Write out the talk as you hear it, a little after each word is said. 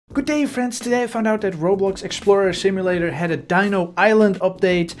Good day friends, today I found out that Roblox Explorer Simulator had a Dino Island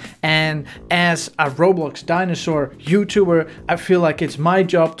update, and as a Roblox dinosaur YouTuber, I feel like it's my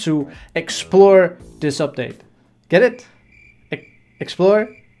job to explore this update. Get it?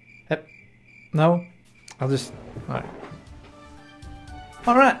 Explore? No? I'll just... Alright.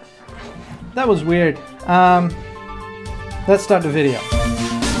 Alright. That was weird. Let's start the video.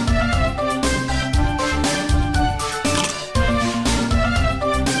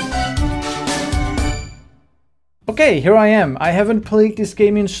 Okay, here I am. I haven't played this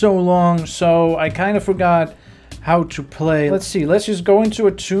game in so long, so I kind of forgot how to play. Let's see, let's just go into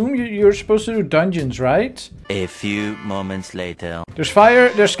a tomb. You're supposed to do dungeons, right? A few moments later. There's fire,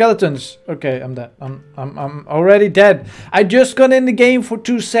 there's skeletons. Okay, I'm dead. I'm already dead. I just got in the game for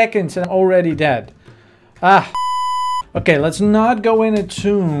 2 seconds and I'm already dead. Ah. Okay, let's not go in a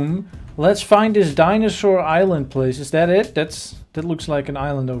tomb. Let's find this dinosaur island place. Is that it? That looks like an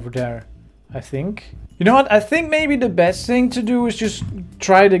island over there, I think. You know what? I think maybe the best thing to do is just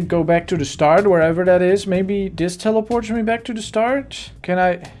try to go back to the start, wherever that is. Maybe this teleports me back to the start. Can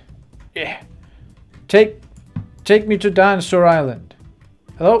I... Yeah. Take me to Dinosaur Island.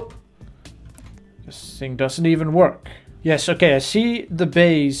 Hello? This thing doesn't even work. Yes, okay, I see the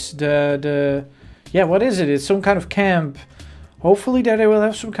base. Yeah, what is it? It's some kind of camp. Hopefully that they will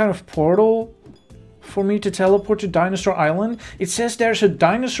have some kind of portal for me to teleport to Dinosaur Island. It says there's a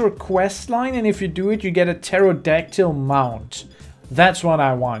dinosaur quest line, and if you do it, you get a pterodactyl mount. That's what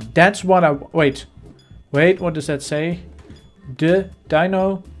I want. That's what I... Wait, what does that say?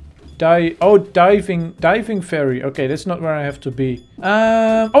 Diving ferry. Okay, that's not where I have to be.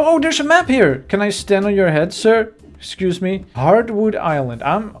 Oh, there's a map here. Can I stand on your head, sir? Excuse me. Hardwood Island.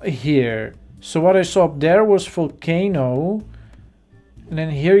 I'm here. So what I saw up there was volcano. And then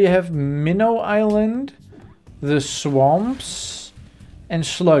here you have Minnow Island, the swamps, and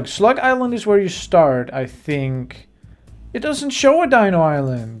Slug. Slug Island is where you start, I think. It doesn't show a Dino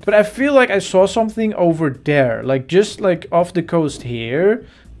Island. But I feel like I saw something over there. Like just like off the coast here.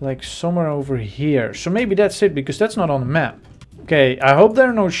 Like somewhere over here. So maybe that's it, because that's not on the map. Okay, I hope there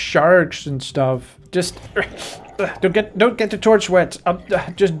are no sharks and stuff. Just... Don't get the torch wet. I'm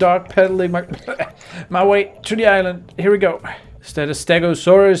just dog pedaling my way to the island. Here we go. Is that a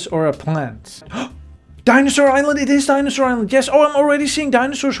Stegosaurus or a plant? Dinosaur Island! It is Dinosaur Island! Yes! Oh, I'm already seeing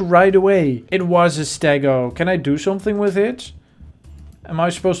dinosaurs right away! It was a Stego. Can I do something with it? Am I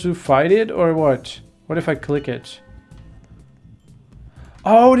supposed to fight it or what? What if I click it?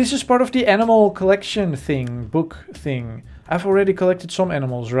 Oh, this is part of the animal collection thing. Book thing. I've already collected some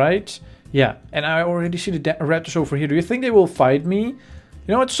animals, right? Yeah. And I already see the raptors over here. Do you think they will fight me? You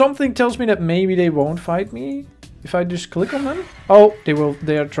know what? Something tells me that maybe they won't fight me. If I just click on them? Oh, they will.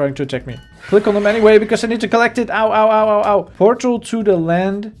 They are trying to attack me. Click on them anyway because I need to collect it. Ow, ow, ow, ow, ow. Portal to the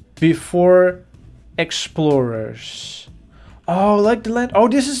land before explorers. Oh, like the land. Oh,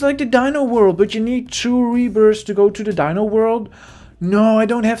 this is like the Dino world, but you need 2 rebirths to go to the Dino world. No, I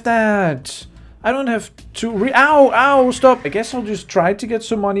don't have that. I don't have 2 Ow, ow, stop. I guess I'll just try to get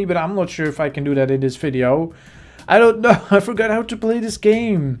some money, but I'm not sure if I can do that in this video. I don't know. I forgot how to play this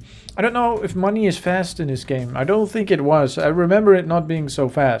game. I don't know if money is fast in this game. I don't think it was. I remember it not being so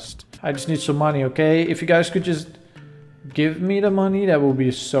fast. I just need some money, okay? If you guys could just give me the money, that would be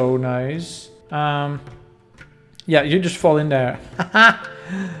so nice. Yeah, you just fall in there.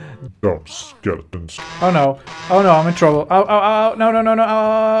 Dumb skeletons. Oh no. Oh no, I'm in trouble. Oh, oh, oh, no, no, no, no.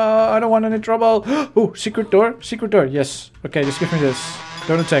 Oh, I don't want any trouble. Oh, secret door. Secret door. Yes. Okay, just give me this.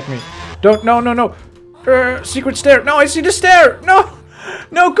 Don't attack me. Don't. No, no, no. Secret stair. No, I see the stair. No.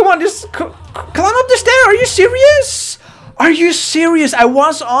 No, come on. Just climb up the stair. Are you serious? Are you serious? I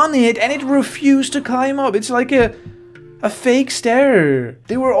was on it and it refused to climb up. It's like a fake stair.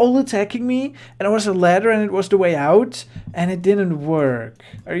 They were all attacking me and there was a ladder and it was the way out and it didn't work.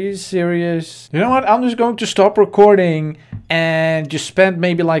 Are you serious? You know what? I'm just going to stop recording and just spend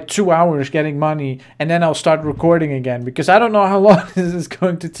maybe like 2 hours getting money and then I'll start recording again because I don't know how long this is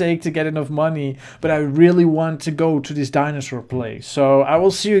going to take to get enough money, but I really want to go to this dinosaur place. So I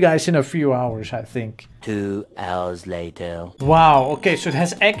will see you guys in a few hours, I think. 2 hours later. Wow, okay, so it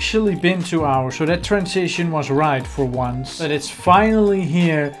has actually been 2 hours, so that transition was right for once. But it's finally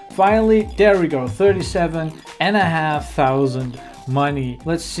here. Finally, there we go, 37,500 money.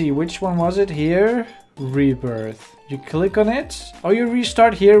 Let's see, which one was it here? Rebirth. You click on it. Oh, you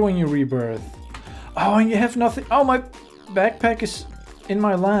restart here when you rebirth. Oh, and you have nothing. Oh, my backpack is in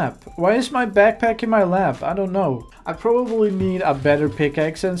my lap. Why is my backpack in my lap? I don't know. I probably need a better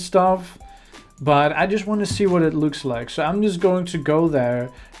pickaxe and stuff. but I just want to see what it looks like. So I'm just going to go there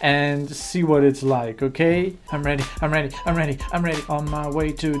and see what it's like, okay? I'm ready, I'm ready, I'm ready, I'm ready. On my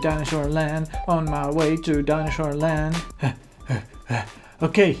way to Dinosaur Land, on my way to Dinosaur Land.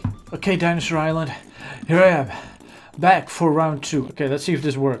 Okay, okay, Dinosaur Island. Here I am, back for round 2. Okay, let's see if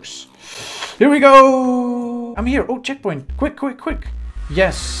this works. Here we go! I'm here. Oh, checkpoint. Quick, quick, quick.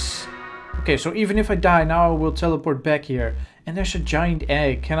 Yes. Okay, so even if I die now, I will teleport back here. And there's a giant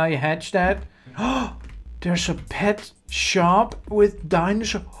egg. Can I hatch that? Oh, there's a pet shop with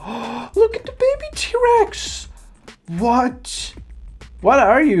dinosaur. Oh, look at the baby T-Rex. What? What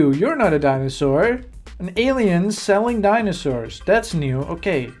are you? You're not a dinosaur. An alien selling dinosaurs. That's new.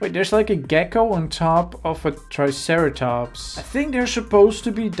 Okay. Wait, there's like a gecko on top of a triceratops. I think they're supposed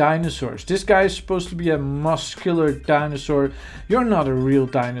to be dinosaurs. This guy is supposed to be a muscular dinosaur. You're not a real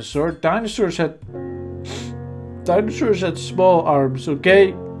dinosaur. Dinosaurs had small arms,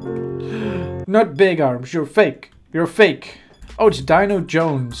 okay? Not big arms. You're fake. You're fake. Oh, it's Dino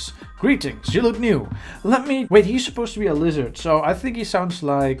Jones. Greetings, you look new. Let me... Wait, he's supposed to be a lizard, so I think he sounds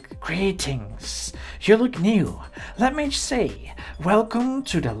like... Greetings, you look new. Let me say, welcome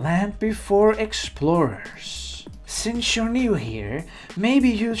to the land before explorers. Since you're new here, maybe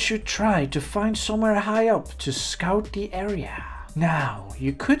you should try to find somewhere high up to scout the area. Now,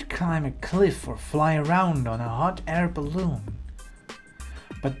 you could climb a cliff or fly around on a hot air balloon.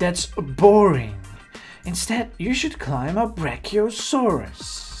 But that's boring. Instead, you should climb a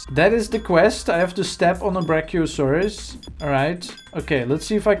Brachiosaurus. That is the quest. I have to step on a Brachiosaurus. Alright. Okay, let's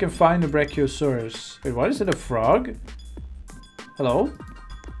see if I can find a Brachiosaurus. Wait, what is it? A frog? Hello?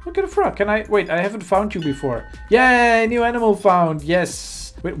 Look at a frog. Can I... Wait, I haven't found you before. Yay! New animal found.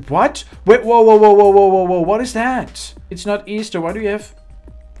 Yes. Wait, what? Wait, whoa, whoa, whoa, whoa, whoa, whoa, whoa. What is that? It's not Easter. Why do you have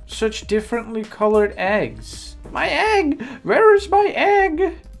such differently colored eggs? My egg! Where is my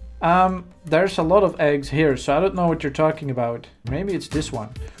egg? There's a lot of eggs here, so I don't know what you're talking about. Maybe it's this one.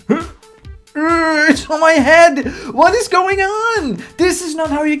 It's on my head! What is going on? This is not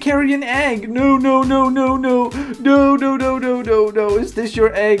how you carry an egg. No, no, no, no, no. No, no, no, no, no, no. Is this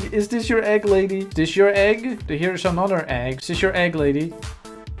your egg? Is this your egg, lady? Is this your egg? Here's another egg. Is this your egg, lady?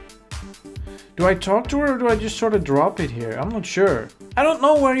 Do I talk to her or do I just sort of drop it here? I'm not sure. I don't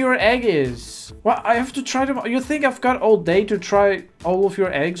know where your egg is. Well, I have to try them. You think I've got all day to try all of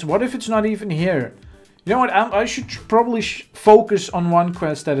your eggs? What if it's not even here? You know what? I should probably focus on one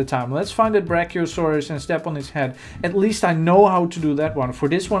quest at a time. Let's find that Brachiosaurus and step on his head. At least I know how to do that one. For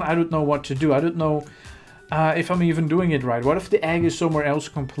this one, I don't know what to do. I don't know if I'm even doing it right. What if the egg is somewhere else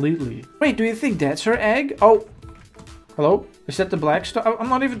completely? Wait, do you think that's her egg? Oh, hello? Is that the black stuff? I'm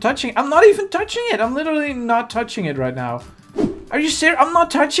not even touching it. I'm not even touching it. I'm literally not touching it right now. Are you serious? I'm not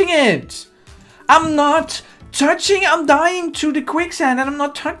touching it. I'm not touching. I'm dying to the quicksand and I'm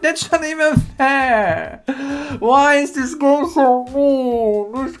not touching. That's not even fair. Why is this game so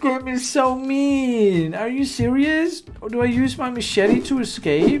mean? This game is so mean. Are you serious? Or do I use my machete to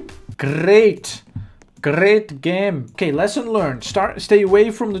escape? Great. Great game. Okay, lesson learned. Stay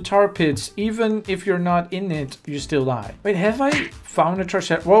away from the tar pits. Even if you're not in it, you still die. Wait, have I found a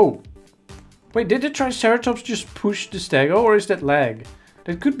Triceratops? Whoa. Wait, did the Triceratops just push the stego or is that lag?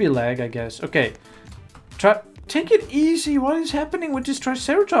 That could be lag, I guess. Okay. Take it easy. What is happening with this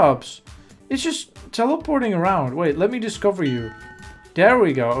Triceratops? It's just teleporting around. Wait, let me discover you. There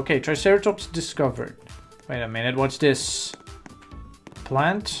we go. Okay, Triceratops discovered. Wait a minute. What's this?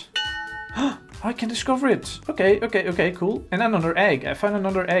 Plant? I can discover it. Okay, okay, okay, cool. And another egg. I found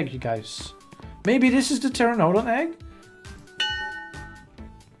another egg, you guys. Maybe this is the Pteranodon egg?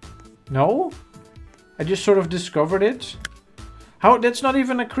 No? I just sort of discovered it. How? That's not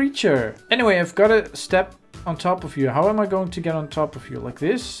even a creature. Anyway, I've got to step on top of you. How am I going to get on top of you? Like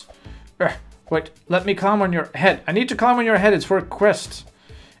this? Wait, let me climb on your head. I need to climb on your head. It's for a quest.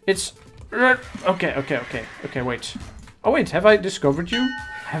 It's... Okay, okay, okay. Okay, wait. Oh, wait, have I discovered you?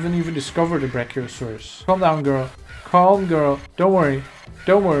 Haven't even discovered a Brachiosaurus. Calm down, girl. Calm, girl. Don't worry.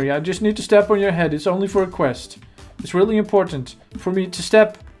 Don't worry. I just need to step on your head. It's only for a quest. It's really important for me to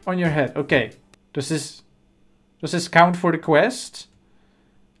step on your head. Okay. Does this count for the quest?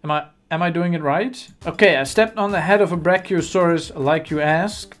 Am I doing it right? Okay, I stepped on the head of a Brachiosaurus like you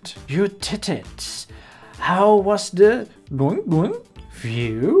asked. You did it. How was the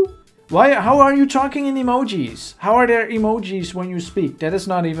view? Why? How are you talking in emojis? How are there emojis when you speak? That is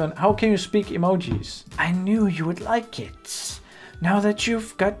not even... How can you speak emojis? I knew you would like it. Now that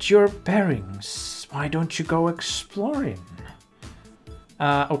you've got your bearings, why don't you go exploring?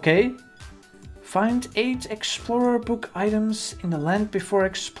 Okay. Find 8 explorer book items in the land before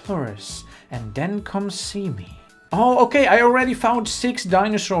explorers, and then come see me. Oh, okay, I already found 6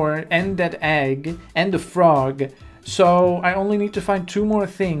 dinosaur and that egg and the frog. So I only need to find 2 more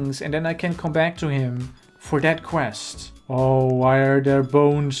things and then I can come back to him for that quest. Oh, why are there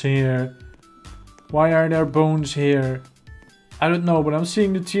bones here? Why are there bones here? I don't know, but I'm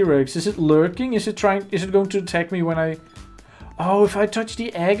seeing the T-Rex. Is it lurking? Is it going to attack me when I... Oh, if I touch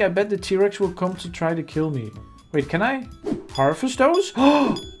the egg, I bet the T-Rex will come to try to kill me. Wait, can I harvest those?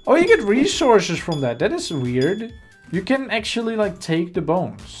 Oh, you get resources from that. That is weird. You can actually like take the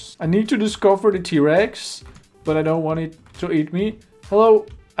bones. I need to discover the T-Rex, but I don't want it to eat me. Hello,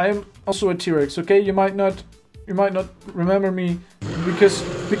 I am also a T-Rex, okay? You might not remember me because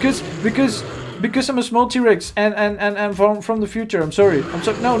I'm a small T-Rex and from the future. I'm sorry.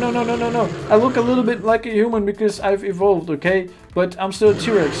 No. I look a little bit like a human because I've evolved, okay? But I'm still a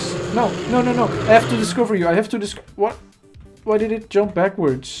T-Rex. No. I have to discover you. I have to what? Why did it jump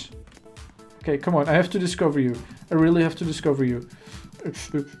backwards? Okay, come on. I have to discover you. I really have to discover you.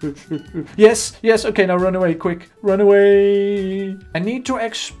 Yes. Okay, now run away, quick. Run away. I need to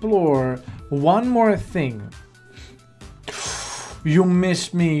explore one more thing. You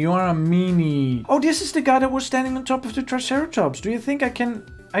missed me. You are a meanie. Oh, this is the guy that was standing on top of the Triceratops. Do you think I can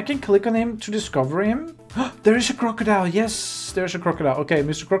click on him to discover him? There is a crocodile. Yes, there's a crocodile. Okay,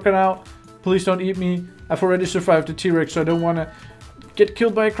 Mr. Crocodile, please don't eat me. I've already survived the T-Rex, so I don't want to get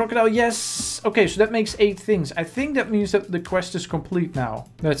killed by a crocodile. Yes. Okay, so that makes 8 things. I think that means that the quest is complete now.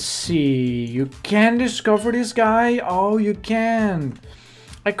 Let's see. You can discover this guy. Oh, you can.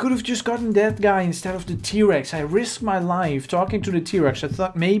 I could have just gotten that guy instead of the T-Rex. I risked my life talking to the T-Rex. I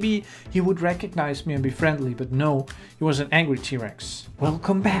thought maybe he would recognize me and be friendly, but no, he was an angry T-Rex.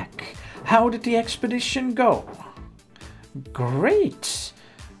 Welcome back. How did the expedition go? Great.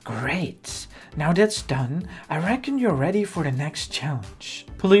 Now that's done, I reckon you're ready for the next challenge.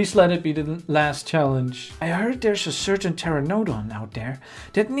 Please let it be the last challenge. I heard there's a certain pteranodon out there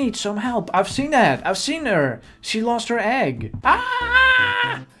that needs some help. I've seen that. I've seen her. She lost her egg.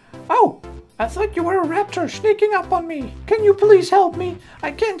 Ah! Oh, I thought you were a raptor sneaking up on me. Can you please help me?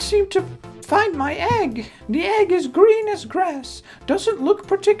 I can't seem to find my egg. The egg is green as grass, doesn't look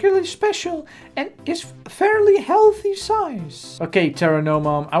particularly special, and is fairly healthy size. Okay,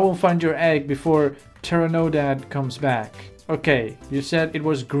 Pteranodon, I will find your egg before Pteranodad comes back. Okay, you said it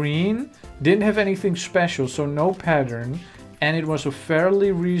was green, didn't have anything special, so no pattern, and it was a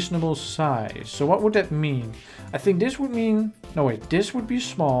fairly reasonable size. So what would that mean? I think this would mean... No, wait, this would be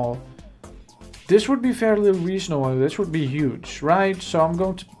small. This would be fairly reasonable, this would be huge, right? So I'm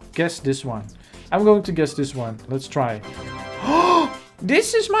going to guess this one. Let's try. Oh,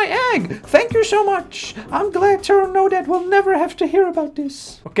 this is my egg! Thank you so much! I'm glad Pteranodad will never have to hear about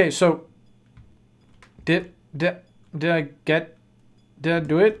this. Okay, so... Did I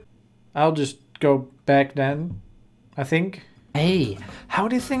do it? I'll just go back then, I think. Hey, how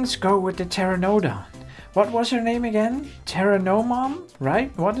did things go with the Pteranodon? What was her name again? Pteranodon,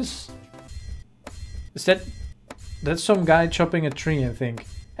 right? What is that? That's some guy chopping a tree, I think.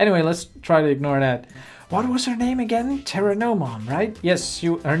 Anyway, let's try to ignore that. What was her name again? Pteranodon, right? Yes,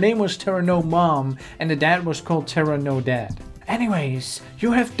 her name was Pteranodon, and the dad was called Pteranodad. Anyways,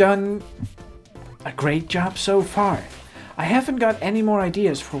 you have done a great job so far. I haven't got any more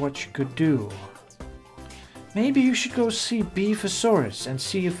ideas for what you could do. Maybe you should go see Viceroy and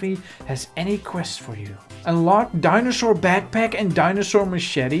see if he has any quests for you. Unlock dinosaur backpack and dinosaur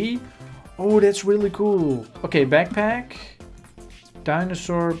machete? Oh, that's really cool. Okay, backpack.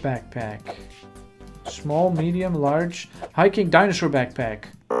 Dinosaur backpack. Small, medium, large. Hiking dinosaur backpack.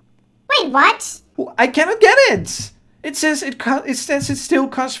 Wait, what? I cannot get it! It says it still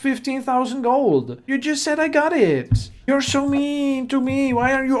costs 15,000 gold. You just said I got it. You're so mean to me.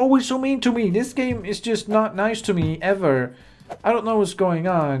 Why are you always so mean to me? This game is just not nice to me, ever. I don't know what's going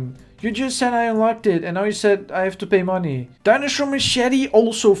on. You just said I unlocked it, and now you said I have to pay money. Dinosaur machete,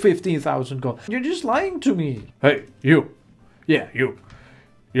 also 15,000 gold. You're just lying to me. Hey, you. Yeah, you.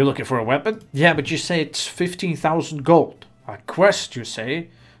 You're looking for a weapon? Yeah, but you say it's 15,000 gold. A quest, you say?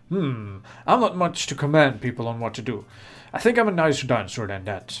 I'm not much to command people on what to do. I think I'm a nicer dinosaur than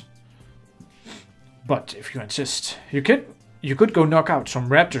that. But if you insist, you could go knock out some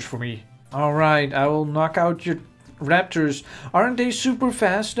raptors for me. Alright, I will knock out your raptors. Aren't they super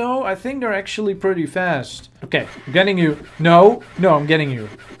fast though? I think they're actually pretty fast. Okay, I'm getting you. No, I'm getting you.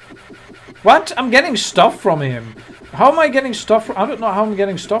 What? I'm getting stuff from him. How am I getting stuff from... I don't know how I'm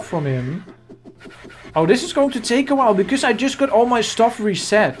getting stuff from him. Oh, this is going to take a while because I just got all my stuff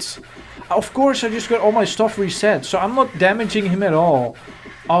reset. Of course, I just got all my stuff reset, so I'm not damaging him at all.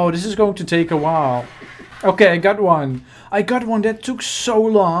 Oh, this is going to take a while. Okay, I got one. I got one that took so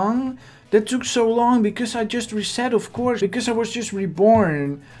long. That took so long because I just reset, of course. Because I was just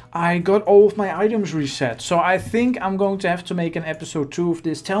reborn, I got all of my items reset. So I think I'm going to have to make an episode 2 of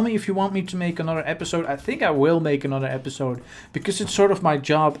this. Tell me if you want me to make another episode. I think I will make another episode. Because it's sort of my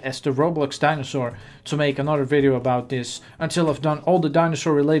job as the Roblox dinosaur to make another video about this. Until I've done all the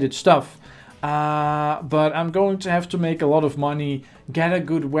dinosaur related stuff. But I'm going to have to make a lot of money, get a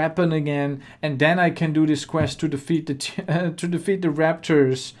good weapon again, and then I can do this quest to defeat the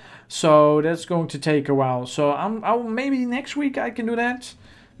raptors. So that's going to take a while. So I'll maybe next week I can do that.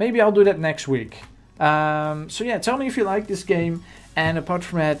 Maybe I'll do that next week. So yeah, tell me if you like this game, and apart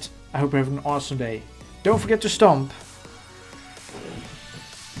from that, I hope you have an awesome day. Don't forget to stomp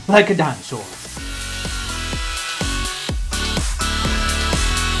like a dinosaur.